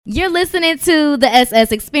You're listening to the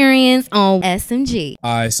SS Experience on SMG.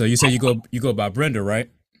 All right, so you say you go by Brenda, right?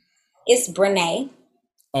 It's Brenae.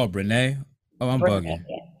 Oh, Brenae. Oh, I'm Brenae,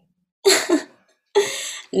 bugging. yeah.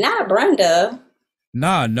 Not Brenda.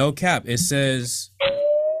 Nah, no cap. It says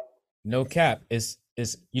no cap. It's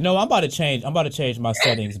I'm about to change my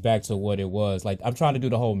settings back to what it was. Like I'm trying to do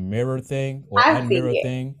the whole mirror thing or I see unmirror it.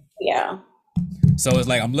 thing. Yeah. So it's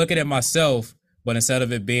like I'm looking at myself, but instead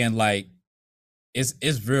of it being like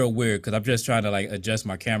it's real weird because I'm just trying to like adjust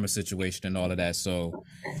my camera situation and all of that. So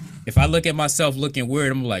if I look at myself looking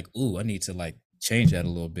weird, I'm like, ooh, I need to like change that a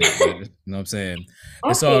little bit. You know what I'm saying?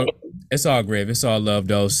 It's all great. It's all love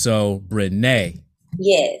though. So Brenae.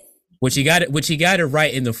 Yes. Which he got it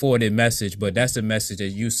right in the forwarded message, but that's the message that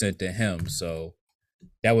you sent to him. So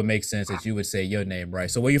that would make sense that you would say your name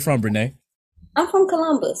right. So where you from, Brenae? I'm from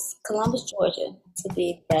Columbus, Georgia, to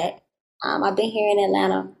be exact. I've been here in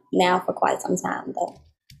Atlanta now for quite some time though.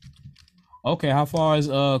 Okay, how far is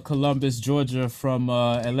Columbus, Georgia from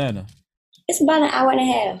Atlanta? It's about an hour and a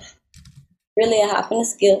half. Really a hop and a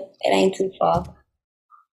skip. It ain't too far.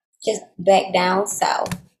 Just back down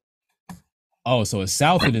south. Oh, so it's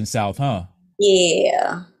souther than south, huh?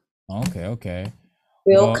 Yeah. Okay.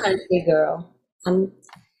 Real country girl.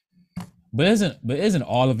 But isn't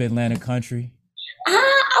all of Atlanta country?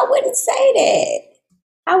 I wouldn't say that.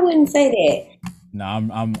 Nah,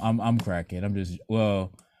 I'm cracking. I'm just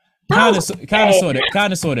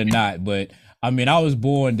kind of sort of not. But I mean, I was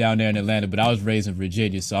born down there in Atlanta, but I was raised in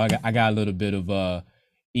Virginia, so I got a little bit of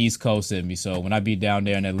East Coast in me. So when I be down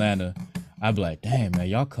there in Atlanta, I'd be like, damn man,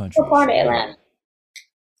 y'all country. What part of Atlanta?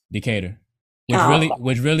 Decatur,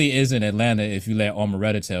 which really isn't Atlanta if you let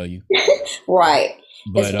Omeretta tell you. Right.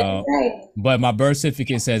 But my birth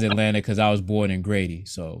certificate says Atlanta because I was born in Grady.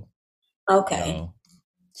 So okay.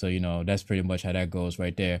 So that's pretty much how that goes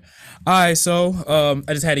right there. All right, so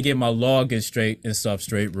I just had to get my login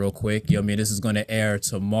straight real quick. You know what I mean? This is going to air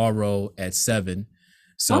tomorrow at 7.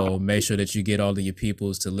 So make sure that you get all of your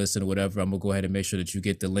peoples to listen or whatever. I'm going to go ahead and make sure that you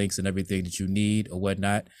get the links and everything that you need or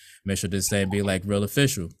whatnot. Make sure this thing be like real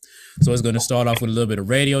official. So it's going to start off with a little bit of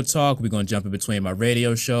radio talk. We're going to jump in between my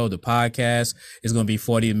radio show, the podcast. It's going to be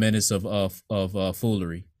 40 minutes of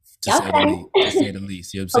foolery, to say the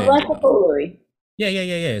least. You know what I'm saying? A bunch of foolery.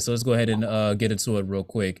 Yeah. So let's go ahead and get into it real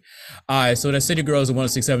quick. All right, so that City Girls at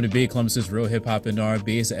 106.7 The Beat, Columbus's real hip hop and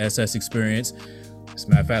R&B. It's an SS Experience. As a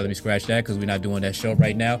matter of fact, let me scratch that because we're not doing that show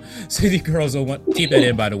right now. City Girls on keep that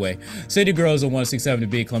in, by the way. City Girls on 106.7 The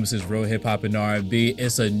Beat, Columbus's real hip hop and R&B.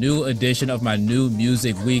 It's a new edition of my new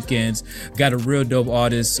music weekends. Got a real dope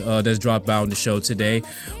artist that's dropped by on the show today,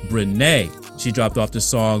 Brenae. She dropped off the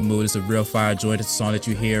song Mood. It's a real fire joint. It's a song that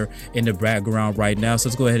you hear in the background right now. So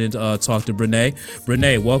let's go ahead and talk to Brenae.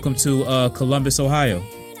 Brenae, welcome to Columbus, Ohio.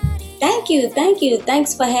 Thank you.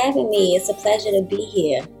 Thanks for having me. It's a pleasure to be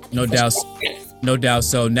here. No doubt. No doubt.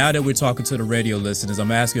 So now that we're talking to the radio listeners,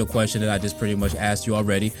 I'm asking you a question that I just pretty much asked you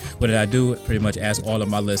already, but that I do pretty much ask all of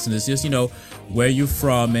my listeners. Just, where you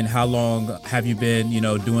from and how long have you been,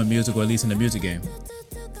 doing music or at least in the music game?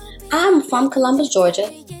 I'm from Columbus, Georgia,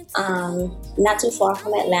 not too far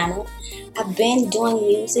from Atlanta. I've been doing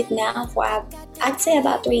music now for, I'd say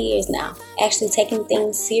about 3 years now. Actually taking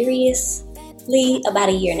things seriously about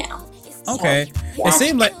a year now. Okay. So, yeah,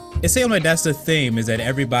 It seems like that's the theme, is that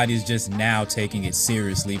everybody's just now taking it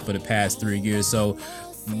seriously for the past 3 years. So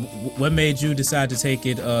what made you decide to take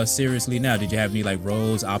it seriously now? Did you have any like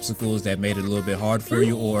roads, obstacles that made it a little bit hard for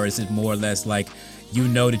you? Or is it more or less like,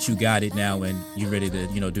 that you got it now and you're ready to,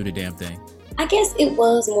 do the damn thing? I guess it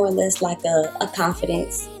was more or less like a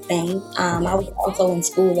confidence thing. I was also in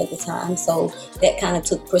school at the time, so that kind of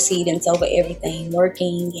took precedence over everything,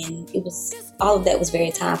 working, and all of that was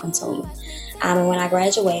very time consuming. And when I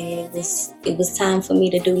graduated, it was time for me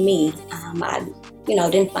to do me. I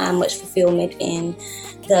didn't find much fulfillment in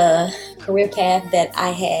the career path that I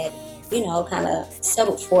had, kind of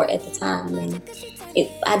settled for at the time, and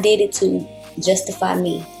I did it to justify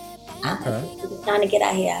me. It was time to get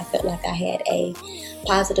out here. I felt like I had a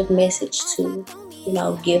positive message to,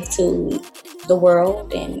 give to the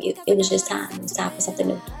world, and it was just time. It was time for something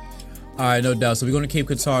new. All right, no doubt. So we're gonna keep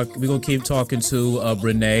talking to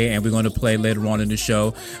Brenae, and we're gonna play later on in the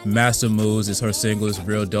show. Master Moves is her single. It's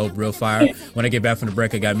real dope, real fire. When I get back from the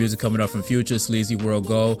break, I got music coming up from Future, Sleazy World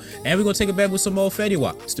Gold, and we're gonna take it back with some old Fetty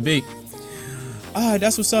Wap. It's the beat. All right,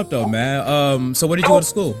 that's what's up though, man. So where did you go to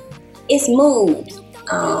school? It's Mood.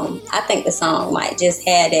 I think the song might just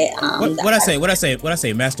had it. What I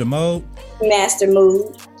say? Master Mode. Master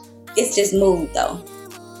Mood. It's just Mood though.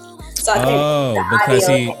 So I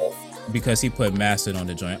think because he put Mastered on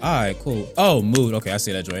the joint. All right, cool. Oh, Mood. Okay, I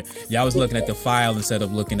see that joint. Yeah, I was looking at the file instead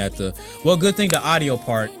of looking at the. Well, good thing the audio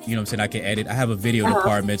part. You know what I'm saying? I can edit. I have a video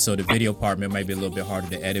department, so the video department might be a little bit harder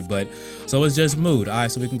to edit. But so it's just Mood. All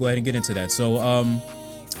right, so we can go ahead and get into that. So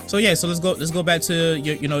so let's go back to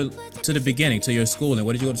your to the beginning, to your schooling.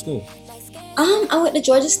 Where did you go to school? I went to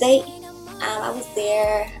Georgia State. I was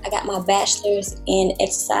there. I got my bachelor's in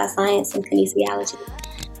exercise science and kinesiology.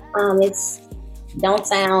 It's don't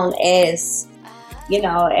sound as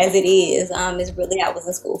as it is. It's really, I was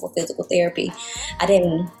in school for physical therapy. I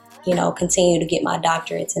didn't continue to get my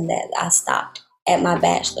doctorates in that. I stopped at my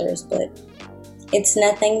bachelor's, but it's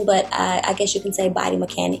nothing but I guess you can say body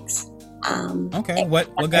mechanics. Okay. What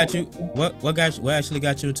actually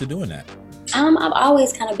got you into doing that? I've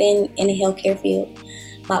always kind of been in the healthcare field.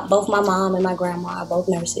 Both my mom and my grandma are both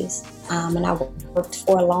nurses, and I worked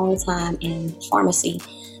for a long time in pharmacy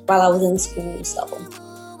while I was in school. So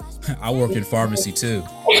I work in pharmacy too.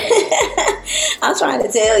 I'm trying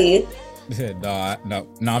to tell you. No,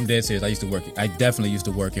 I'm dead serious. I definitely used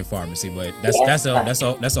to work in pharmacy, but that's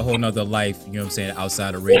a whole nother life, you know what I'm saying,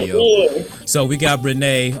 outside of radio. So we got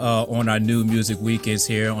Brenae on our new music weekends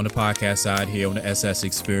here on the podcast side here on the SS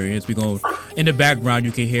Experience. We going in the background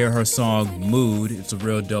you can hear her song Mood. It's a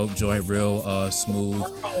real dope joint, real smooth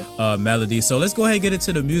melody. So let's go ahead and get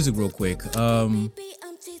into the music real quick.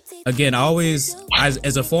 Again, I always,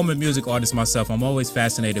 as a former music artist myself, I'm always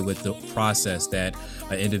fascinated with the process that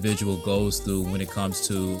an individual goes through when it comes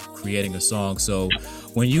to creating a song. So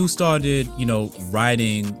when you started,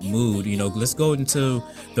 writing Mood, let's go into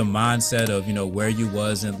the mindset of, where you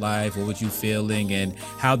was in life, what was you feeling, and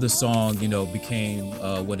how the song, became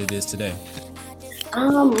what it is today.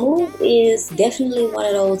 Mood is definitely one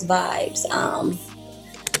of those vibes.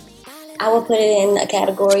 I would put it in a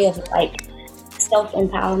category of like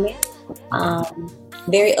self-empowerment,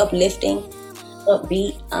 very uplifting,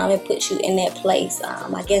 upbeat. It puts you in that place.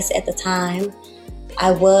 I guess at the time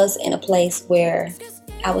I was in a place where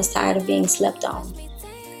I was tired of being slept on.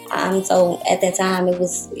 So at that time it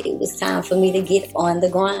was time for me to get on the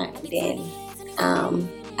grind, and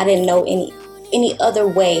I didn't know any other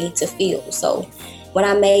way to feel. So when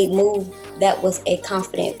I made Move, that was a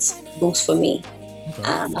confidence boost for me. Okay.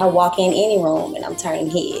 I walk in any room and I'm turning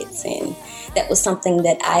heads, and that was something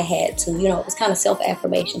that I had to, it was kind of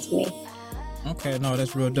self-affirmation to me. Okay, no,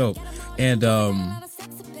 that's real dope. And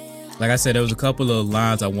like I said, there was a couple of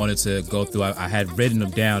lines I wanted to go through. I had written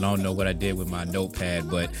them down. I don't know what I did with my notepad,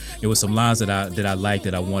 but it was some lines that I liked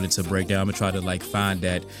that I wanted to break down. I'm gonna try to find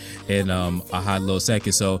that in a hot little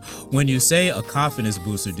second. So when you say a confidence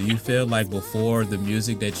booster, do you feel like before the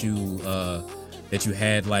music that you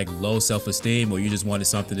had low self-esteem, or you just wanted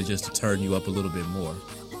something to turn you up a little bit more?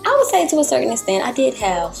 I would say to a certain extent, I did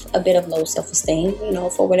have a bit of low self-esteem,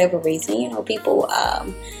 for whatever reason. People,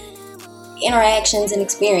 interactions and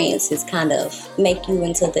experiences kind of make you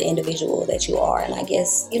into the individual that you are. And I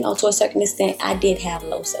guess, to a certain extent, I did have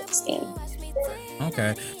low self-esteem.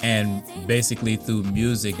 Okay. And basically through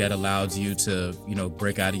music that allows you to,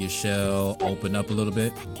 break out of your shell, open up a little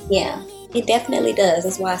bit? Yeah, it definitely does.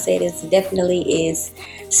 That's why I said it definitely is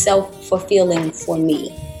self-fulfilling for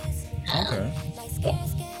me. Okay. Yeah.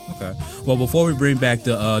 Okay. Well, before we bring back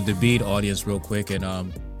the beat audience real quick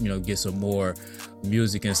and get some more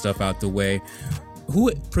music and stuff out the way,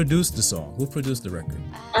 who produced the song? Who produced the record?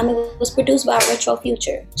 It was produced by Retro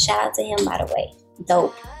Future. Shout out to him, by the way.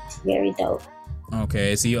 Dope, very dope.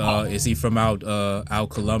 Okay. Is he from out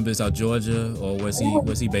Columbus, out Georgia, or was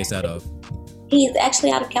he based out of? He's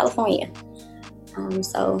actually out of California.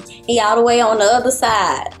 So he all the way on the other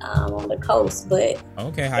side, on the coast. But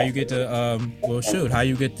okay, how you get to how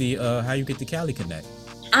you get the Cali connect?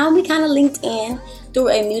 We kind of linked in through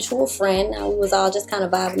a mutual friend. We was all just kind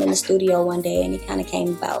of vibing in the studio one day, and it kind of came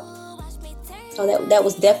about. So that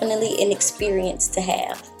was definitely an experience to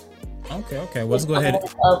have. Okay. Well, let's go ahead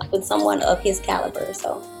with someone of his caliber.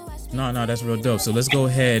 So. No, that's real dope. So let's go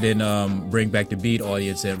ahead and bring back the beat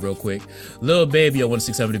audience in real quick. Lil Baby on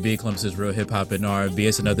 106.7 The Beat, Columbus's real hip hop and R&B.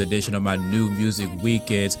 It's another edition of my new music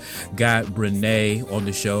weekends. Got Brenae on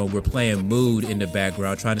the show, and we're playing Mood in the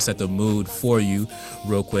background, trying to set the mood for you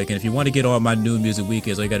real quick. And if you want to get on my new music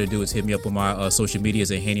weekends, all you got to do is hit me up on my social medias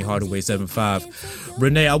at Haney Hardaway 75.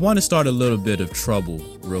 Brenae, I want to start a little bit of trouble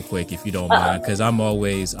real quick, if you don't mind, because I'm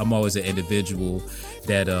always an individual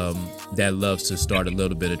that loves to start a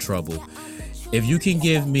little bit of trouble. If you can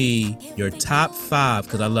give me your top 5,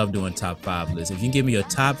 because I love doing top 5 lists, if you can give me your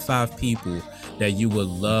top 5 people that you would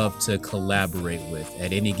love to collaborate with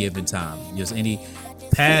at any given time, just any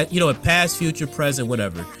past, future, present,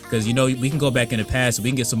 whatever, because we can go back in the past, we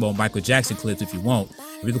can get some more Michael Jackson clips if you want,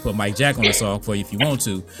 We could put Mike Jack on the song for you if you want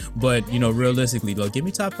to. But realistically, though, give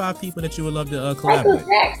me top 5 people that you would love to collab Michael with.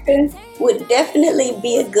 Jackson would definitely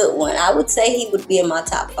be a good one. I would say he would be in my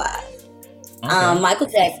top 5. Okay. Michael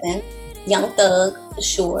Jackson, Young Thug for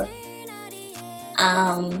sure.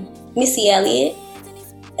 Missy Elliott,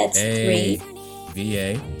 that's 3.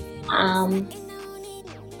 VA.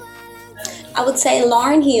 I would say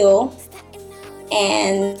Lauryn Hill,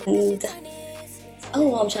 and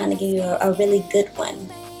I'm trying to give you a really good one.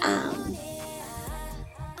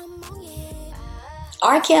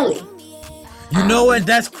 R. Kelly. You know what?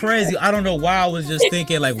 That's crazy. I don't know why I was just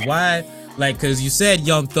thinking why, because you said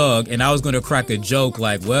Young Thug, and I was gonna crack a joke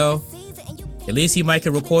well, at least he might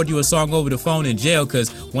can record you a song over the phone in jail,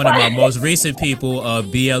 because one of my most recent people,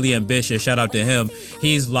 BLE Ambitious, shout out to him,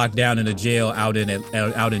 he's locked down in a jail out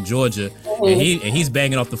in Georgia, and he's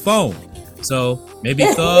banging off the phone. So maybe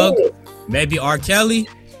Thug, maybe R. Kelly,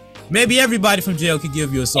 maybe everybody from jail could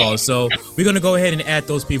give you a song. So we're gonna go ahead and add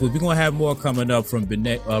those people. We're gonna have more coming up from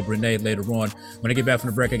Brenae later on. When I get back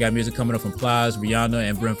from the break, I got music coming up from Plies, Rihanna,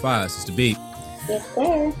 and Brent Fires. It's the beat. Yes,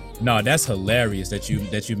 sir. No, that's hilarious that you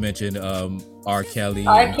mentioned R. Kelly,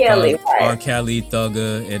 R. Kelly, right. R. Kelly,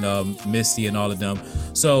 Thugger, and Missy, and all of them.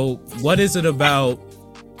 So, what is it about?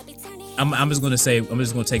 I'm just gonna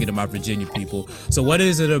take it to my Virginia people. So, what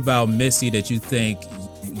is it about Missy that you think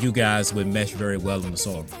you guys would mesh very well in the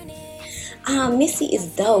song? Missy is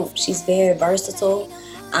dope. She's very versatile.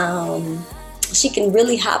 She can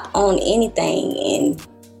really hop on anything, and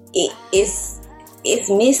it's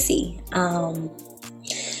Missy.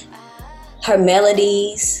 Her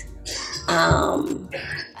melodies,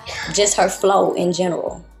 just her flow in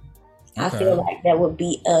general. Okay. I feel like that would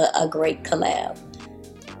be a great collab.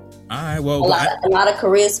 All right, well, a lot of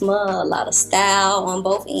charisma, a lot of style on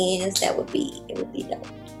both ends. It would be dope.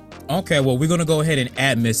 Okay, well, we're going to go ahead and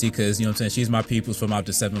add Missy because, you know what I'm saying, she's my people's from out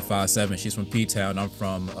to 757. She's from P-Town. I'm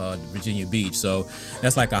from Virginia Beach. So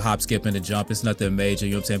that's like a hop, skip, and a jump. It's nothing major.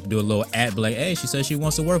 You know what I'm saying? Do a little ad, like, hey, she says she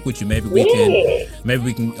wants to work with you. Maybe we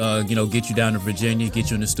can get you down to Virginia, get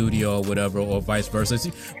you in the studio or whatever, or vice versa.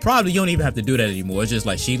 Probably you don't even have to do that anymore. It's just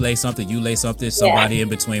like she lays something, you lay something, somebody in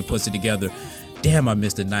between puts it together. Damn, I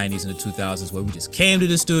missed the 90s and the 2000s where we just came to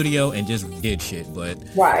the studio and just did shit. But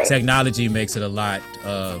technology makes it a lot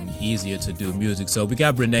easier to do music. So we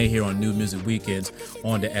got Brenae here on New Music Weekends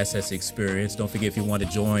on the SS Experience. Don't forget, if you want to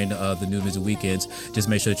join the New Music Weekends, just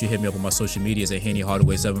make sure that you hit me up on my social medias at Henny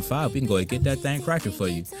Hardaway 75. We can go ahead and get that thing cracking for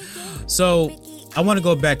you. So I want to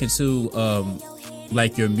go back into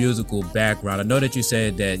like your musical background. I know that you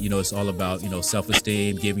said that, it's all about,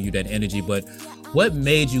 self-esteem, giving you that energy, but what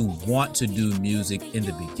made you want to do music in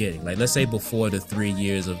the beginning? Like, let's say before the 3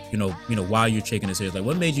 years of, while you're taking this serious, like,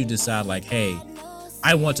 what made you decide, like, hey,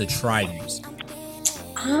 I want to try music?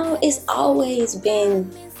 It's always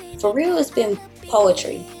been, for real, it's been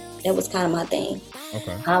poetry. That was kind of my thing.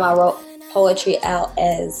 Okay. I wrote poetry out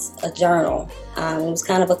as a journal. It was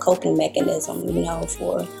kind of a coping mechanism,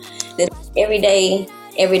 for the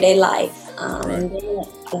everyday life. And then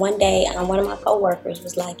one day, one of my coworkers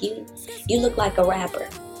was like, "You look like a rapper.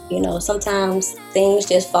 Sometimes things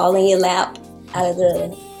just fall in your lap out of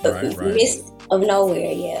the mist of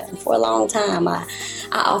nowhere." Yeah. And for a long time, I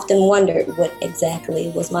often wondered what exactly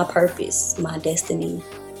was my purpose, my destiny,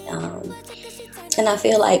 and I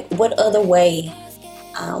feel like what other way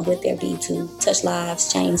would there be to touch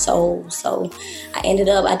lives, change souls? So I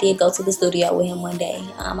did go to the studio with him one day.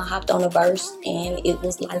 I hopped on a verse and it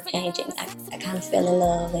was life-changing. I kind of fell in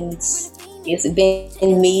love, and it's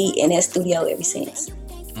been me in that studio ever since.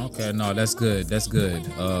 Okay, no, that's good. This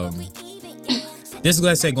is,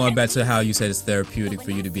 let's say, going back to how you said it's therapeutic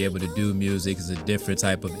for you to be able to do music. It's a different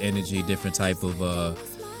type of energy, different type of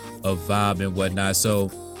vibe and whatnot.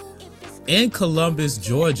 So in Columbus,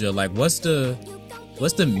 Georgia, like what's the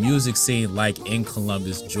music scene like in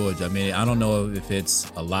Columbus, Georgia? I mean, I don't know if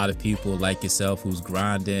it's a lot of people like yourself who's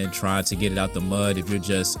grinding, trying to get it out the mud, if you're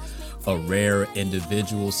just a rare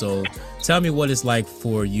individual. So tell me what it's like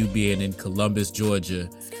for you being in Columbus, Georgia,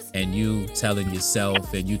 and you telling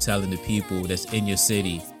yourself and you telling the people that's in your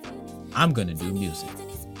city, I'm gonna do music.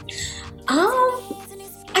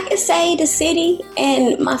 I can say the city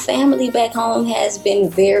and my family back home has been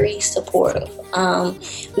very supportive.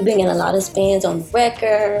 We've been in a lot of spins on the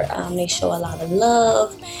record. They show a lot of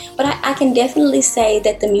love. But I can definitely say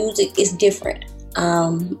that the music is different.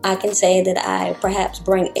 I can say that I perhaps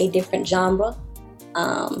bring a different genre.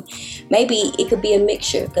 Maybe it could be a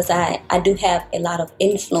mixture because I do have a lot of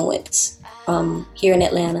influence here in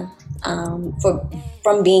Atlanta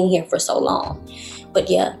from being here for so long. But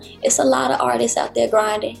yeah, it's a lot of artists out there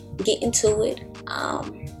grinding, getting to it.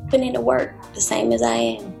 putting in the work the same as I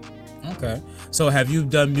am. Okay. So have you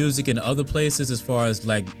done music in other places as far as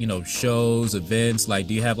like, shows, events? Like,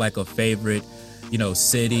 do you have like a favorite,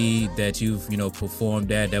 city that you've,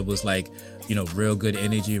 performed at that was like, real good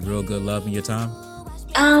energy, real good love in your time?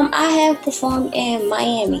 I have performed in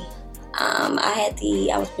Miami.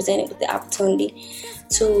 I was presented with the opportunity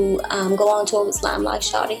to go on tour with Slime Like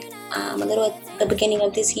Shawty a little at the beginning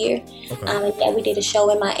of this year. Okay. Yeah, we did a show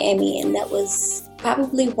in Miami, and that was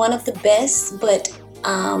probably one of the best, but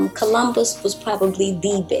Columbus was probably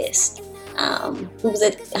the best. It was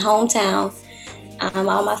at hometown.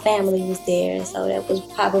 All my family was there, so that was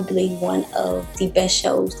probably one of the best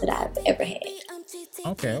shows that I've ever had.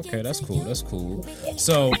 Okay, that's cool.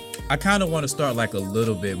 So I kind of want to start like a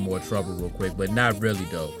little bit more trouble real quick, but not really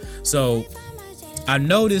though. So I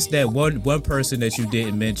noticed that one person that you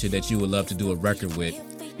didn't mention that you would love to do a record with,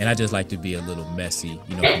 and I just like to be a little messy,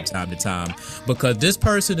 from time to time, because this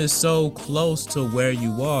person is so close to where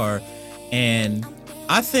you are, and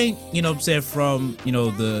I think, what I'm saying, from,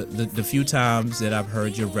 the few times that I've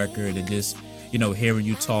heard your record and just, hearing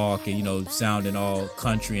you talk and, sounding all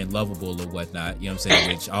country and lovable or whatnot, what I'm saying,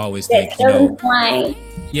 which I always think,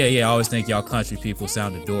 I always think y'all country people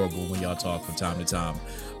sound adorable when y'all talk from time to time.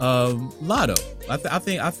 Lotto, I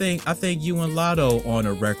think you and Lotto on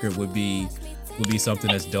a record would be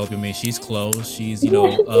something that's dope. I mean, she's close. She's,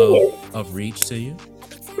 of reach to you.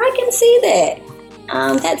 I can see that.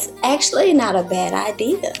 That's actually not a bad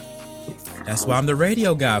idea. That's why I'm the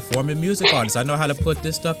radio guy, former music artist. I know how to put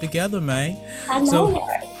this stuff together, man. I know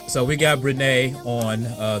that. So we got Brenae on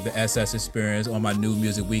the SS Experience on my new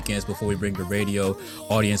music weekends before we bring the radio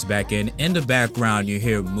audience back in. In the background, you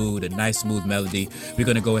hear Mood, a nice smooth melody. We're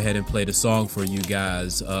going to go ahead and play the song for you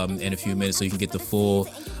guys in a few minutes so you can get the full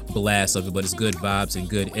blast of it, but it's good vibes and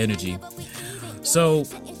good energy. So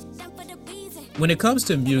when it comes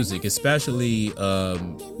to music, especially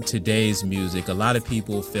today's music, a lot of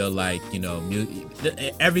people feel like,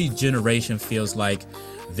 every generation feels like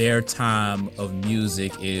their time of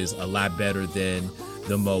music is a lot better than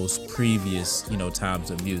the most previous, times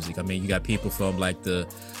of music. I mean, you got people from like the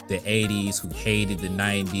 80s who hated the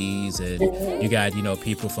 90s, and you got,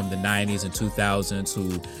 people from the 90s and 2000s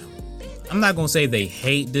who, I'm not going to say they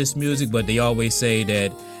hate this music, but they always say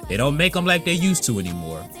that they don't make them like they used to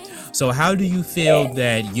anymore. So how do you feel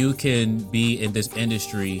that you can be in this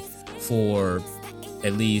industry for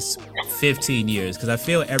at least 15 years? Because I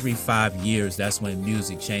feel every 5 years, that's when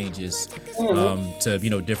music changes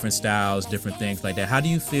to, different styles, different things like that. How do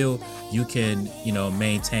you feel you can,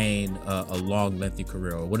 maintain a long, lengthy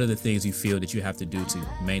career? Or what are the things you feel that you have to do to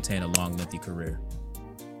maintain a long, lengthy career?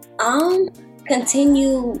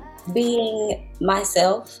 Continue being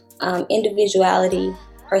myself. Individuality,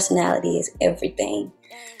 personality is everything.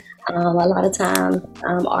 A lot of times,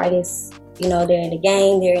 artists, they're in the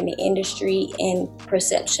game, they're in the industry, and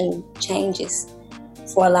perception changes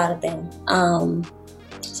for a lot of them.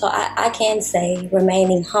 So I can say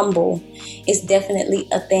remaining humble is definitely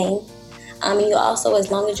a thing. You also,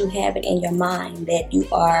 as long as you have it in your mind that you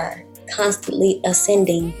are constantly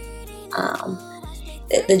ascending,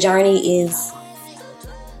 the journey is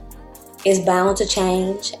bound to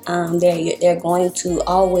change. There are going to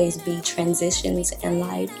always be transitions in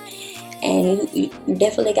life, and you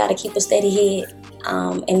definitely got to keep a steady head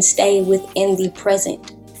and stay within the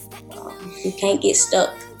present. You can't get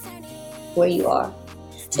stuck where you are.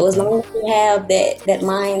 So as long as you have that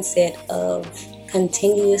mindset of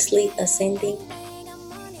continuously ascending,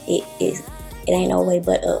 it ain't no way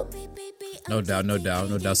but up. No doubt.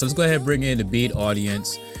 So let's go ahead and bring in the beat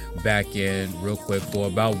audience back in real quick for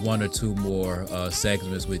about one or two more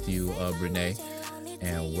segments with you, Brenae.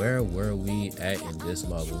 And where were we at in this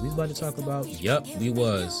law? Were we about to talk about? Yep, we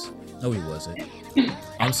was. No, we wasn't.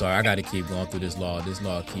 I'm sorry, I got to keep going through this law. This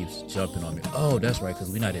law keeps jumping on me. Oh, that's right, because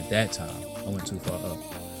we're not at that time. I went too far up.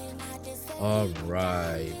 All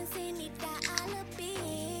right.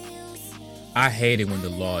 I hate it when the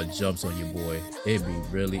law jumps on you, boy. It be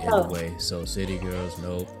really in the way. So City Girls,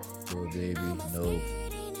 nope. Cool Baby, nope.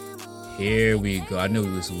 Here we go. I knew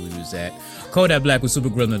it was who we was at. Kodak Black with Super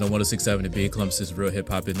Gremlin on 106.7 The Big Columbus, real hip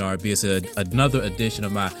hop and R&B. It's another edition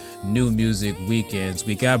of my new music weekends.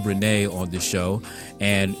 We got Brenae on the show,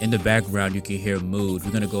 and in the background you can hear Mood.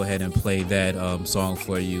 We're gonna go ahead and play that song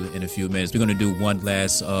for you in a few minutes. We're gonna do one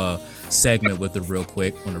last segment with it real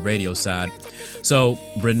quick on the radio side. So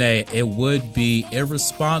Brenae, it would be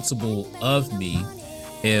irresponsible of me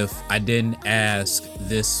if I didn't ask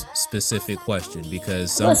this specific question,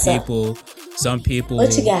 because some people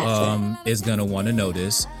is gonna want to know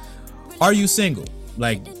this. Are you single?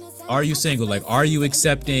 Like, are you single? Like, are you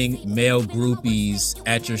accepting male groupies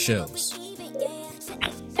at your shows?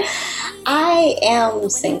 I am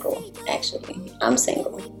single, actually. I'm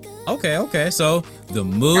single. Okay. So the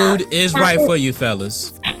mood is right for you,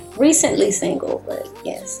 fellas. Recently single, but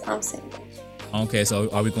yes, I'm single. Okay, so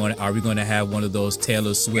are we going to have one of those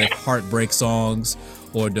Taylor Swift heartbreak songs,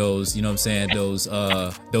 or those, you know what I'm saying, those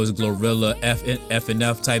Glorilla F and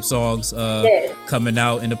F type songs Yes. coming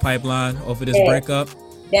out in the pipeline over this Yes. breakup?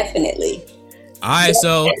 Definitely. All right,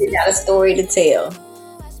 so Definitely got a story to tell.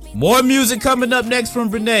 more music coming up next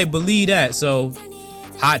from Brenae, believe that. So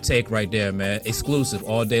hot take right there, man. Exclusive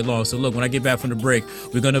all day long. So look, when I get back from the break,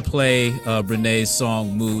 we're gonna play Brenae's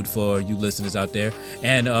song "Mood" for you listeners out there,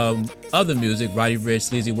 and other music, Roddy Ricch,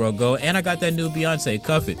 Sleazy World Go, and I got that new Beyonce,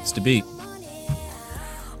 "Cuff It." It's the beat.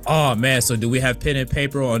 Oh man, so do we have pen and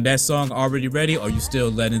paper on that song already ready, or are you still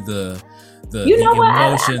letting the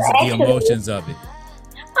emotions of it?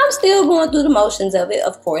 I'm still going through the motions of it,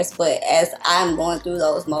 of course, but as I'm going through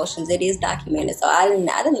those motions, it is documented. So I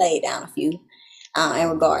didn't lay down a few in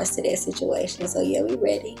regards to that situation. So yeah, we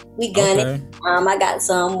ready. We gunning. Okay. I got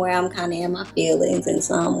some where I'm kind of in my feelings, and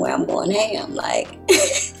some where I'm going ham. Like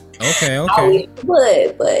Okay. I wish I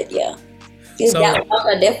would, but yeah, that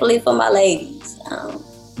are definitely for my ladies.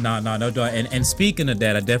 No, dog. And speaking of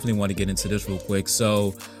that, I definitely want to get into this real quick.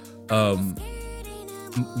 So,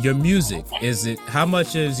 your music, how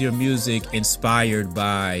much is your music inspired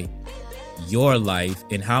by your life,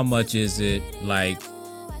 and how much is it like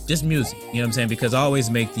just music? You know what I'm saying? Because I always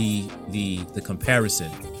make the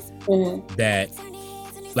comparison that,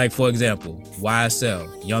 like, for example,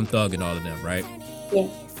 YSL, Young Thug, and all of them, right? Yeah.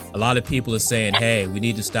 A lot of people are saying, hey, we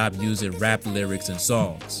need to stop using rap lyrics in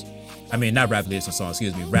songs. I mean, not rap lyrics in songs,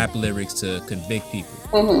 excuse me, rap lyrics to convict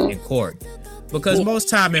people in court. Because most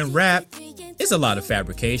time in rap, it's a lot of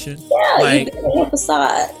fabrication. Yeah, like, you do a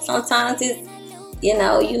facade. Sometimes it's,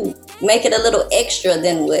 you make it a little extra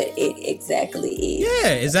than what it exactly is. Yeah,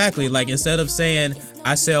 exactly. Like, instead of saying,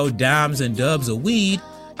 I sell dimes and dubs of weed,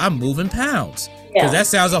 I'm moving pounds. Because that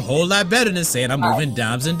sounds a whole lot better than saying I'm moving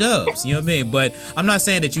dimes and dubs. You know what I mean? But I'm not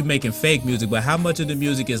saying that you're making fake music, but how much of the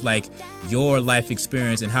music is like your life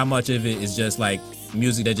experience, and how much of it is just like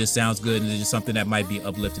music that just sounds good and is just something that might be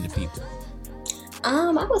uplifting to people?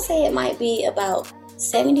 I would say it might be about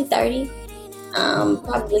 70-30.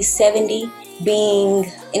 Probably 70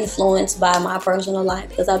 being influenced by my personal life,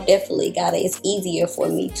 because I've definitely it's easier for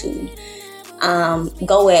me to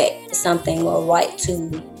go at something or write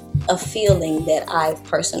to a feeling that I've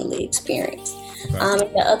personally experienced.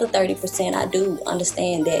 The other 30%, I do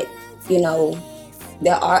understand that,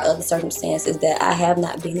 there are other circumstances that I have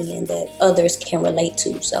not been in that others can relate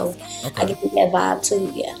to. So I get that vibe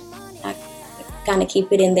too. Yeah, I kind of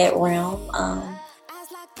keep it in that realm.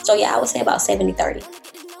 So yeah, I would say about 70-30.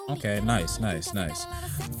 Okay, nice.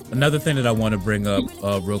 Another thing that I want to bring up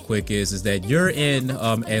real quick is that you're in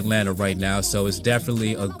Atlanta right now, so it's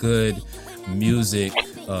definitely a good music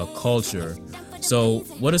culture. So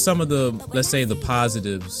what are some of the, let's say, the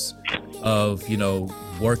positives of,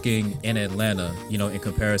 working in Atlanta, in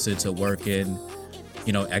comparison to working,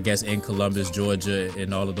 I guess in Columbus, Georgia,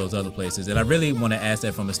 and all of those other places? And I really want to ask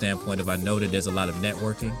that from a standpoint of, I know that there's a lot of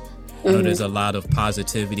networking. I know there's a lot of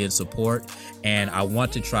positivity and support, and I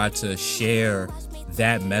want to try to share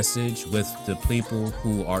that message with the people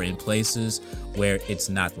who are in places where it's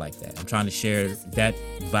not like that. I'm trying to share that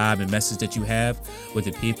vibe and message that you have with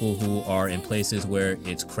the people who are in places where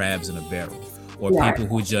it's crabs in a barrel, or people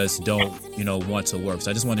who just don't, want to work. So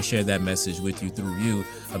I just want to share that message with you through you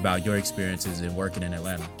about your experiences in working in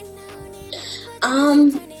Atlanta.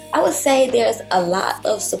 I would say there's a lot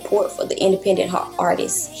of support for the independent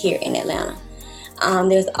artists here in Atlanta.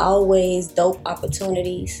 There's always dope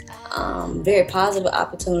opportunities, very positive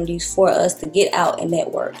opportunities for us to get out and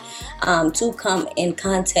network, to come in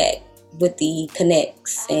contact with the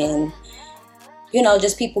connects and,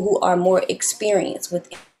 just people who are more experienced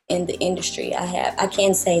within the industry. I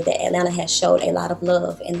can say that Atlanta has showed a lot of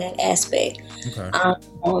love in that aspect.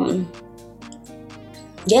 Okay.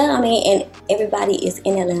 Yeah, I mean, and everybody is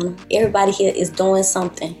in Atlanta. Everybody here is doing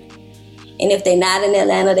something. And if they're not in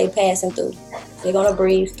Atlanta, they passing through. They're gonna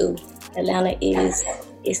breathe through. Atlanta is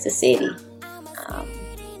the city.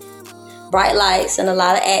 Bright lights and a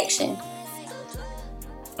lot of action.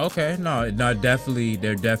 Okay, no, definitely,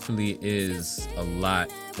 there definitely is a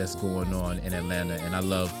lot that's going on in Atlanta, and I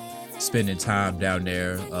love spending time down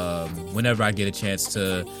there. Whenever I get a chance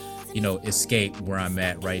to, escape where I'm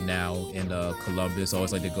at right now in Columbus. I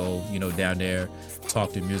always like to go, down there,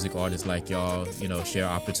 talk to music artists like y'all, share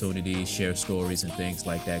opportunities, share stories and things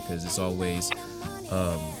like that, because it's always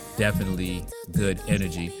definitely good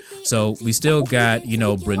energy. So we still got,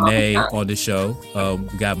 Brenae on the show.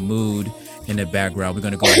 We got Mood in the background. We're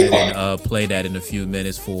going to go ahead and play that in a few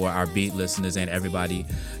minutes for our beat listeners and everybody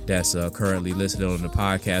that's currently listening on the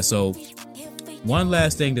podcast. So one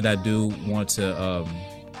last thing that I do want to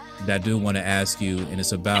ask you, and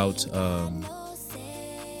it's about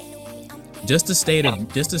just the state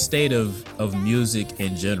of music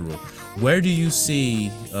in general. Where do you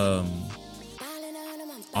see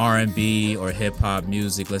R&B or hip hop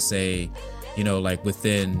music, let's say, like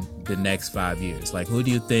within the next 5 years? Like, who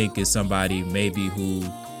do you think is somebody maybe who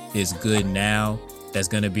is good now that's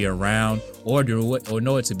going to be around, or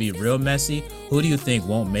know it to be real messy? Who do you think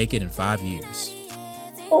won't make it in 5 years?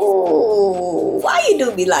 Oh, why you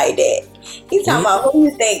do me like that? He's talking about who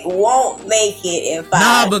you think won't make it in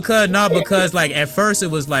 5 years. Because like at first it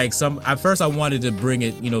was like at first I wanted to bring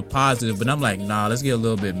it, positive, but I'm like, nah, let's get a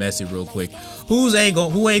little bit messy real quick. Who ain't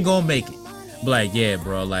gonna make it? But like, yeah,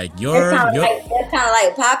 bro, like that's kind of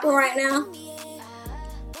like popping right now.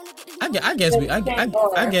 I guess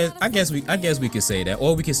we could say that,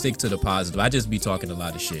 or we can stick to the positive. I just be talking a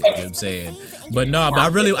lot of shit, you know what I'm saying? But no, but I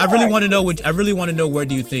really want to know where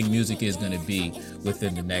do you think music is going to be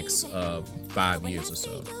within the next 5 years or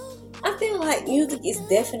so? I feel like music is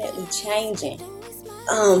definitely changing,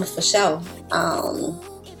 for sure.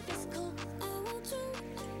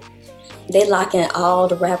 They locking all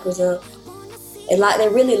the rappers up. They're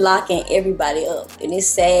really locking everybody up, and it's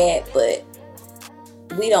sad, but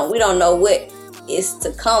we don't know what is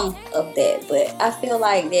to come of that. But I feel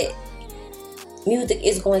like that music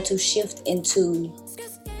is going to shift into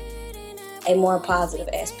a more positive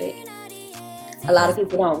aspect. A lot of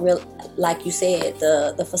people don't really, like you said,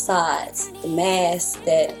 the facades, the masks,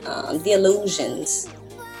 the illusions,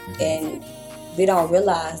 and we don't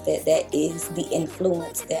realize that is the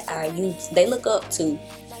influence that our youth, they look up to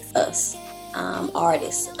us,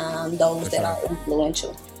 artists, those that are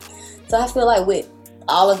influential. So I feel like with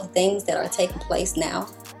all of the things that are taking place now,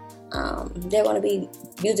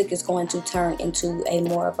 music is going to turn into a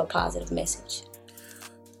more of a positive message.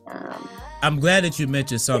 I'm glad that you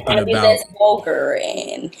mentioned something about less vulgar,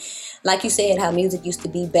 and like you said, how music used to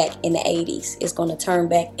be back in the 80s. It's going to turn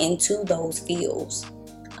back into those fields.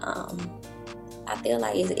 I feel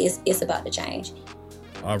like it's about to change.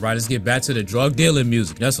 All right, let's get back to the drug dealing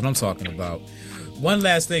music. That's what I'm talking about. One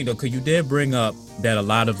last thing though, because you did bring up that a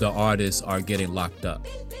lot of the artists are getting locked up.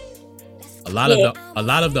 A lot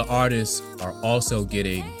of the artists are also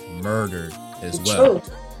getting murdered as well.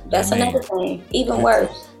 True. That's another thing. Even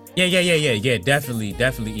worse. Yeah. Definitely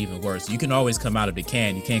even worse. You can always come out of the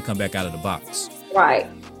can. You can't come back out of the box. Right.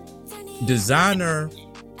 Designer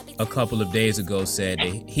a couple of days ago said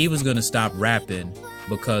that he was going to stop rapping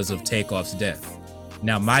because of Takeoff's death.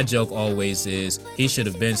 Now, my joke always is he should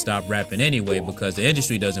have been stopped rapping anyway, because the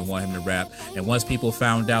industry doesn't want him to rap. And once people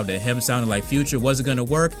found out that him sounding like Future wasn't going to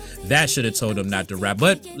work, that should have told him not to rap.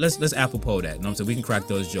 But let's apropos that. You know what I'm saying? We can crack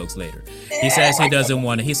those jokes later. He said he doesn't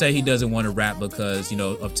want to rap because,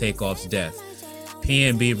 of Takeoff's death.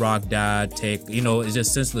 P&B Rock died. It's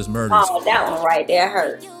just senseless murders. Oh, that one right there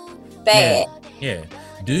hurt bad. Yeah.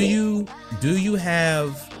 Do you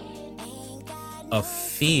have a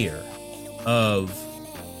fear of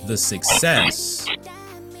the success?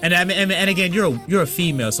 And I mean, and again, you're a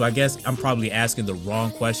female, so I guess I'm probably asking the wrong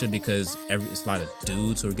question, because it's a lot of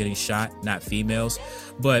dudes who are getting shot, not females.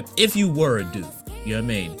 But if you were a dude, you know what I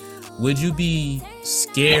mean, would you be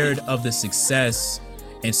scared of the success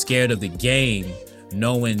and scared of the game,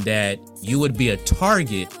 knowing that you would be a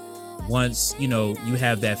target once you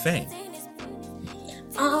have that fame?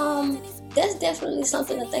 That's definitely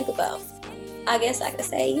something to think about. I guess I could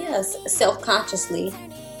say yes, self-consciously,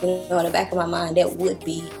 in the back of my mind, that would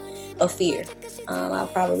be a fear. I'll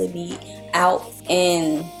probably be out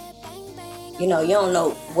and, you don't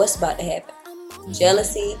know what's about to happen. Mm-hmm.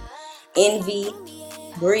 Jealousy, envy,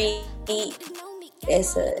 greed,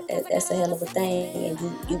 that's a hell of a thing. And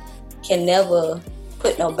you can never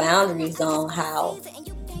put no boundaries on how,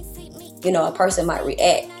 a person might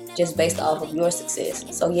react just based off of your success.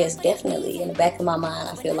 So yes, definitely in the back of my mind,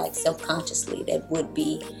 I feel like self-consciously that would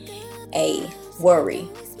be a worry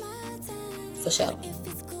for sure.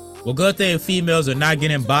 Well, good thing females are not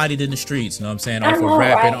getting bodied in the streets, you know what I'm saying, I off of know,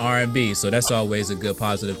 rap and right? R&B. So that's always a good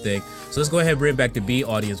positive thing. So let's go ahead and bring back the B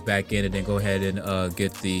audience back in and then go ahead and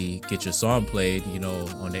get your song played,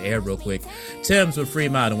 on the air real quick. Tim's with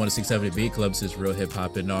Fremont on 1067 Beat Club. This is Real Hip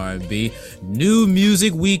Hop and R&B. New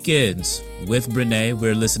Music Weekends with Brenae.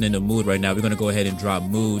 We're listening to Mood right now. We're going to go ahead and drop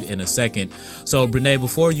Mood in a second. So Brenae,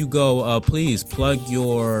 before you go, please plug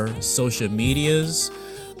your social medias.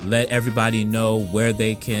 Let everybody know where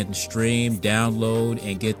they can stream, download,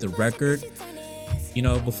 and get the record,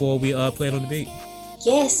 before we play it on the beat.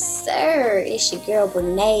 Yes, sir. It's your girl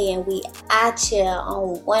Brenae, and we out here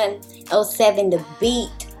on 107 The Beat.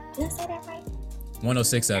 Did I say that right?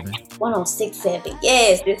 1067. 1067.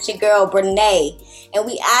 Yes, it's your girl Brenae, and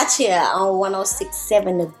we out here on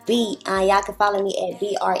 1067 The Beat. Y'all can follow me at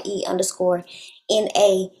BRE_NAEE_.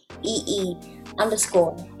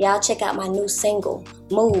 Y'all check out my new single,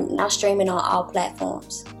 Mood, now streaming on all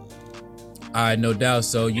platforms. All right, no doubt.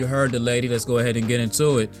 So you heard the lady. Let's go ahead and get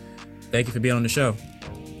into it. Thank you for being on the show.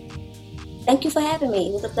 Thank you for having me.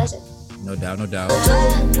 It was a pleasure. No doubt, no doubt. Let's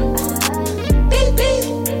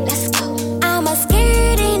go. I'm a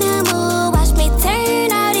skirt in a mood, watch me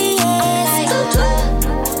turn out the ass.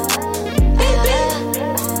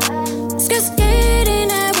 Skirt in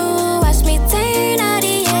a mood, watch me turn out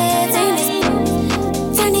the ass.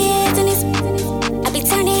 Turn the heads in this, I be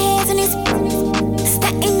turning heads in this.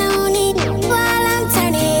 Stunting on it while I'm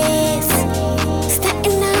turning heads.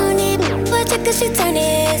 Stunting on it, but check 'cause she turn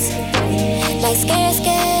heads. Like scare,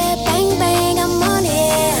 bang bang, I'm on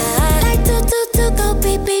it. Like two, go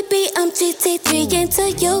beep beep beep. I'm TT3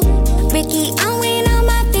 into you. Ricky, I'm waiting on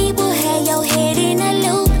my feet. Will have your head in a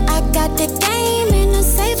loop. I got the game in the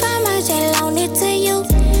safe. I might just loan it to you.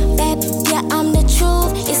 Baby, yeah, I'm the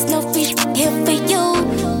truth. It's no fish here for you.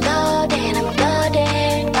 Golden, I'm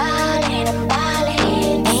golden. Ballin', I'm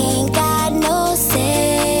ballin'. Ain't got no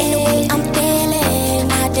say in the way I'm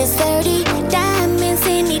feeling. I deserve it. Diamonds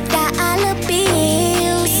in it, dollar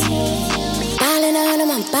bills. Ballin' on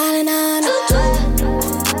them, I'm ballin' on them.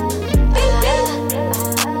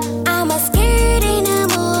 I'm a skirt in a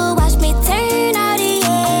mood, watch me turn out the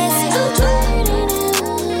ass.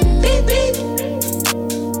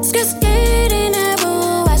 Skirt in a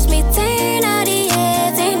mood, watch me turn out the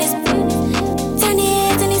ass. Turn the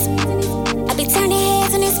heads in this, I be turning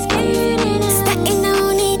heads in this. Stunting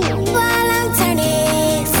on it while I'm turning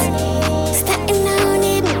heads. Stunting on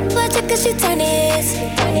it, but check 'cause she turn heads.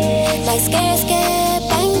 Like scare,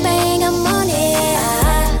 bang bang, I'm on it.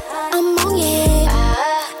 I'm on it.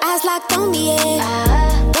 Eyes locked on me, yeah.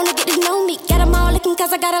 Wanna get to know me, got 'em all looking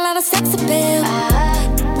 'cause I got a lot of sex appeal.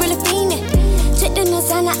 Really fiendin', shit the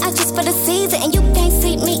designer, I just for the season. And you can't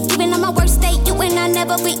see me, even on my worst day, you and I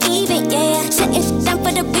never be even, yeah. Shit is done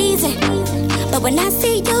for the reason, but when I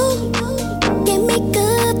see you, give me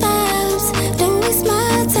good vibes, don't waste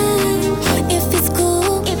my time. If it's cool,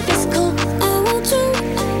 I want you.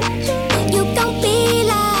 You gon' be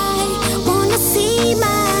like, wanna see my.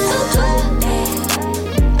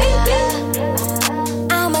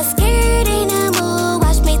 I'm a skirt in a mood,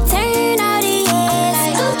 watch me turn out the ass.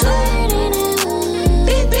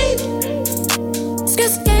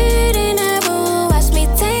 Skirt in a mood, watch me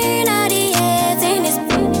turn out the ass.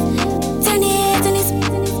 Turn the heads in this,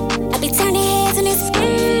 I be turning heads in this.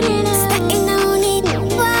 Stunting on it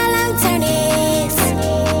while I'm turning heads.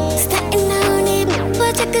 Stunting on it,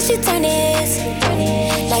 but check 'cause she turn heads.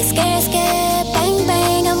 Like scare, bang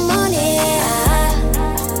bang, I'm on it.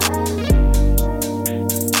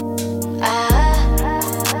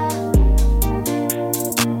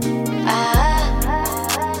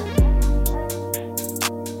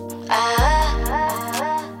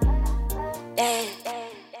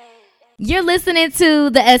 You're listening to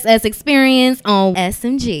the SS Experience on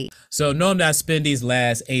SMG. So normally I spend these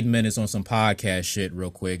last 8 minutes on some podcast shit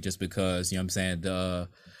real quick, just because, what I'm saying, the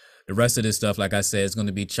rest of this stuff, like I said, is going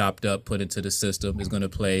to be chopped up, put into the system. It's going to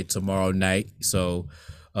play tomorrow night. So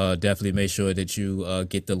definitely make sure that you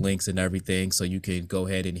get the links and everything so you can go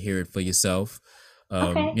ahead and hear it for yourself.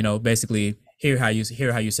 Okay. Basically hear how you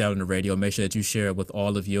sound on the radio. Make sure that you share it with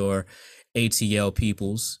all of your ATL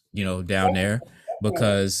peoples, down there,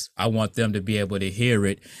 because I want them to be able to hear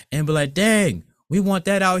it and be like, dang, we want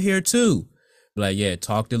that out here too. Be like, yeah,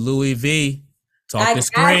 talk to Louis V, talk I to got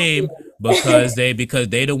Scream, you. because they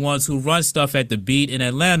the ones who run stuff at the Beat in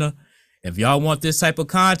Atlanta. If y'all want this type of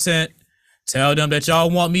content, tell them that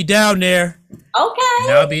y'all want me down there. Okay.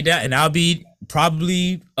 And I'll be down, and I'll be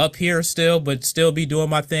probably up here still, but still be doing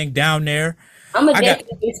my thing down there. I'm gonna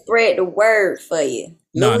definitely spread the word for you.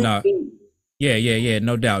 No. Yeah,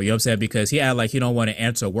 no doubt. You know what I'm saying? Because he act like he don't want to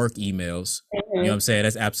answer work emails. You know what I'm saying?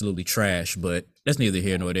 That's absolutely trash, but that's neither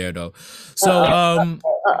here nor there though. So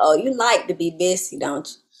You like to be busy, don't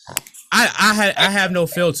you? I have no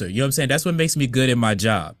filter. You know what I'm saying? That's what makes me good in my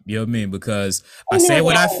job. You know what I mean? Because I Ain't say that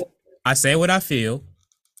what right? I say what I feel,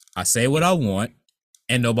 I say what I want,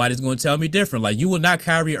 and nobody's gonna tell me different. Like you will not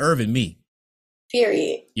Kyrie Irving me.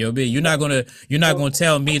 Period. You know what I mean? You're not gonna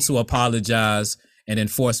tell me to apologize and then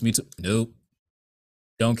force me to. Nope,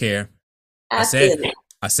 don't care. I I said feel it.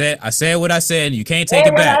 I said what I said, and you can't take That's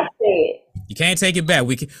it what back. I said. You can't take it back.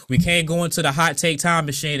 We can't go into the hot take time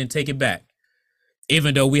machine and take it back.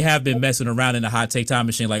 Even though we have been messing around in the hot take time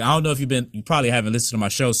machine. Like I don't know if you probably haven't listened to my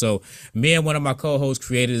show. So me and one of my co-hosts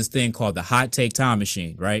created this thing called the hot take time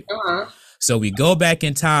machine, right? So we go back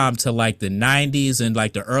in time to like the 90s and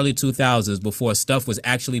like the early 2000s before stuff was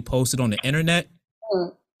actually posted on the internet.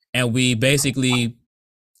 And we basically,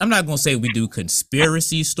 I'm not going to say we do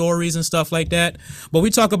conspiracy stories and stuff like that, but we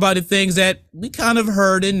talk about the things that we kind of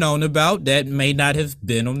heard and known about that may not have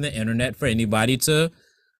been on the internet for anybody to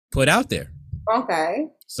put out there. Okay.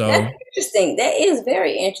 So that's interesting. That is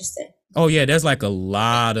very interesting. Oh yeah, there's like a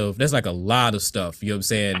lot of stuff, you know what I'm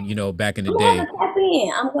saying, you know, back in the day.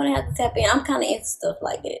 I'm gonna have to tap in. I'm kinda into stuff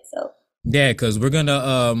like that. So Yeah, because we're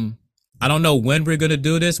gonna I don't know when we're gonna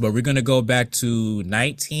do this, but we're gonna go back to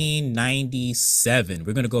 1997.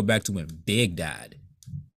 We're gonna go back to when Big died.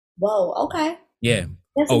 whoa, okay. Yeah.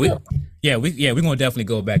 That's we're gonna definitely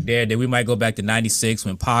go back there. Then we might go back to 96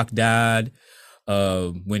 when Pac died.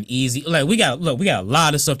 When Easy, like we got a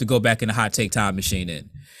lot of stuff to go back in the hot take time machine in.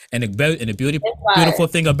 And the beautiful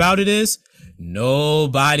thing about it is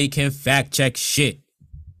nobody can fact check shit.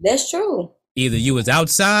 That's true. Either you was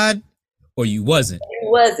outside or you wasn't.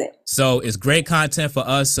 So it's great content for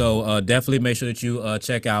us. So definitely make sure that you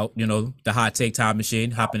check out, you know, the hot take time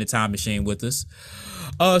machine, hop in the time machine with us.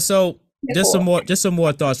 So just some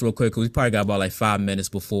more thoughts real quick. We probably got about like 5 minutes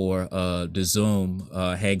before the Zoom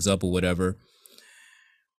hangs up or whatever.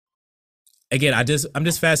 Again, I'm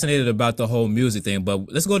just fascinated about the whole music thing,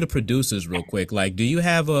 but let's go to producers real quick. Like, do you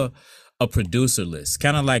have a producer list,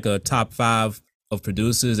 kind of like a top 5 of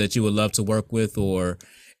producers that you would love to work with, or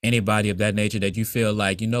anybody of that nature that you feel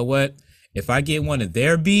like, you know what, if I get one of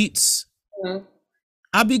their beats,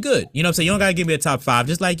 I'll be good. You know what I'm saying? You don't gotta give me a top 5,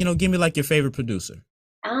 just like, you know, give me like your favorite producer.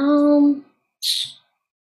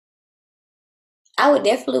 I would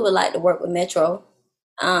definitely like to work with Metro.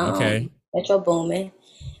 Okay. Metro Boomin,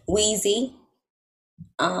 Wheezy.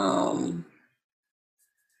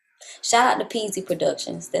 Shout out to Peasy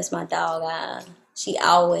Productions. That's my dog. She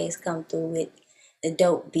always come through with the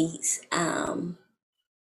dope beats.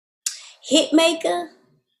 Hitmaker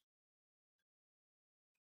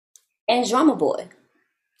and Drummer Boy.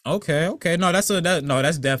 Okay. No, that's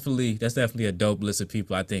definitely a dope list of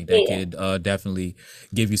people. I think that could definitely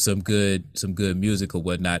give you some good music or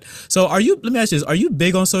whatnot. So let me ask you this, are you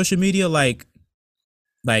big on social media? Like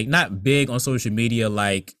not big on social media,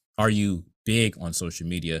 like are you big on social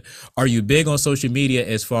media? Are you big on social media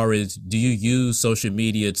as far as, do you use social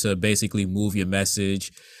media to basically move your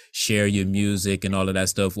message, share your music and all of that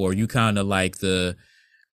stuff? Or are you kind of like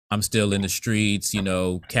I'm still in the streets, you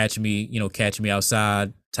know, catch me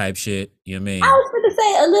outside type shit, you know what I mean? I was going to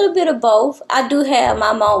say a little bit of both. I do have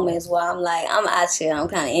my moments where I'm like, I'm out here, I'm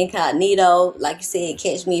kind of incognito, like you said,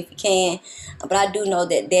 catch me if you can. But I do know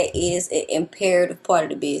that is an imperative part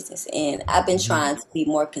of the business, and I've been trying to be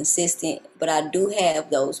more consistent. But I do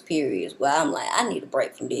have those periods where I'm like, I need a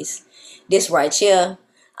break from this right here.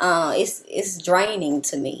 It's draining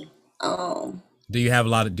to me. Do you have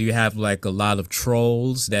like a lot of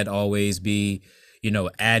trolls that always be, you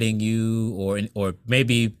know, adding you, or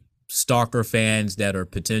maybe stalker fans that are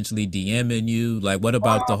potentially DMing you? Like, what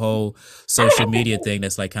about the whole social media thing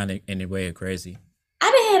that's like kind of in a way crazy? I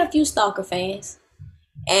done had a few stalker fans,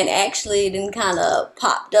 and actually then kind of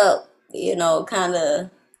popped up, you know, kind of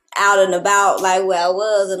out and about like where I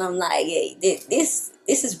was, and I'm like, hey, this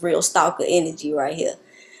is real stalker energy right here.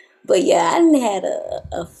 But yeah, I done had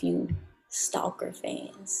a few stalker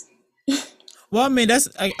fans. Well, I mean, that's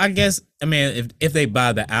I guess, I mean, if they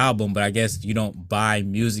buy the album, but I guess you don't buy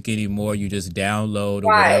music anymore, you just download or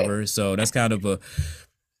whatever. So that's kind of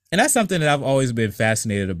and that's something that I've always been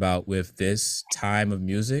fascinated about with this time of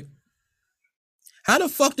music. How the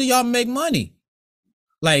fuck do y'all make money?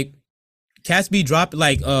 Like, cats be dropping,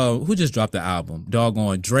 like, who just dropped the album?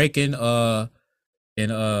 Doggone Drake and 21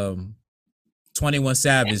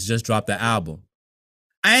 Savage just dropped the album.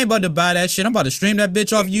 I ain't about to buy that shit. I'm about to stream that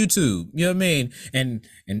bitch off YouTube. You know what I mean? And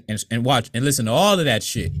watch and listen to all of that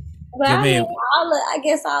shit. But you know I mean, I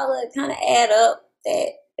guess all of it kind of add up that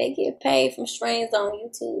they get paid from streams on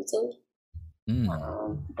YouTube too.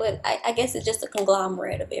 But I guess it's just a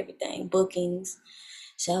conglomerate of everything: bookings,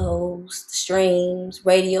 shows, streams,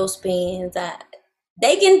 radio spins.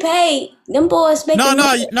 They getting paid. Them boys No, making no,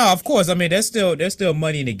 money. no. Of course, I mean there's still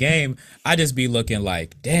money in the game. I just be looking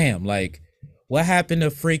like, damn, like what happened to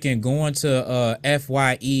freaking going to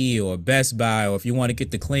FYE or Best Buy, or if you want to get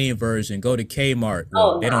the clean version, go to Kmart.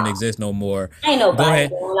 Well, Oh they don't no, exist no more. ain't Go nobody ahead,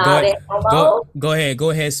 doing go all ahead, that no go more. go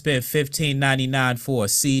ahead, spend 15.99 for a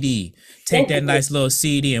CD. Take that nice little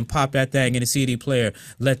CD and pop that thing in the CD player.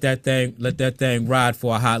 Let that thing ride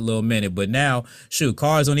for a hot little minute. But now, shoot,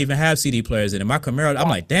 cars don't even have CD players in it. My Camaro, I'm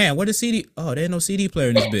like, damn, what is CD? Oh, there ain't no CD player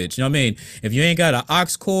in this bitch. You know what I mean? If you ain't got an aux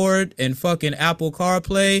cord and fucking Apple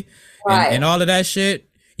CarPlay and Right. all of that shit,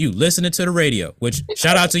 you listening to the radio. Which,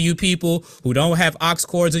 shout out to you people who don't have aux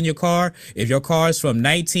cords in your car. If your car is from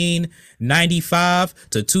 1995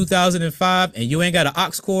 to 2005 and you ain't got an aux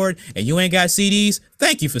cord and you ain't got CDs,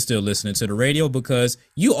 thank you for still listening to the radio, because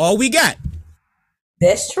you all we got.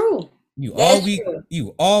 That's true. You all That's we true.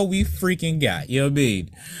 you all we freaking got. You know what I mean?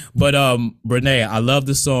 But Brenae, I love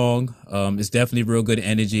the song. It's definitely real good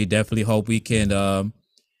energy. Definitely hope we can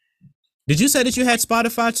did you say that you had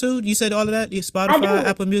Spotify too? You said all of that? I Spotify, do.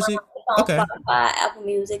 Apple Music? It's on Okay. Spotify, Apple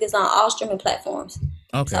Music. It's on all streaming platforms.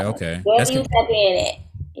 Okay, So okay. wherever That's you good. tap in at,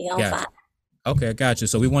 you don't Gotcha. find. Okay, I got you.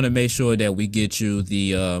 So we want to make sure that we get you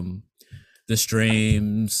the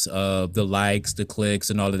streams, the likes, the clicks,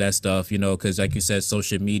 and all of that stuff, because like you said,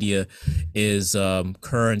 social media is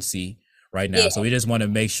currency right now. Yeah. So we just want to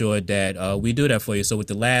make sure that we do that for you. So with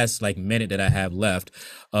the last like minute that I have left,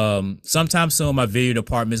 sometime soon my video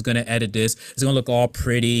department is gonna edit this. It's gonna look all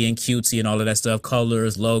pretty and cutesy and all of that stuff,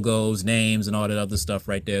 colors, logos, names, and all that other stuff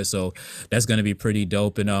right there. So that's gonna be pretty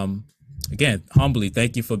dope. And again, humbly,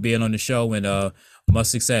 thank you for being on the show, and much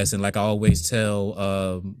success. And like I always tell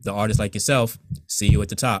the artists like yourself, see you at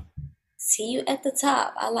the top. See you at the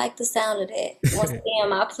top. I like the sound of that. Once again,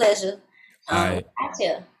 my pleasure. All right.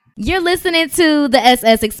 Gotcha. You're listening to the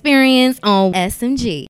SS Experience on SMG.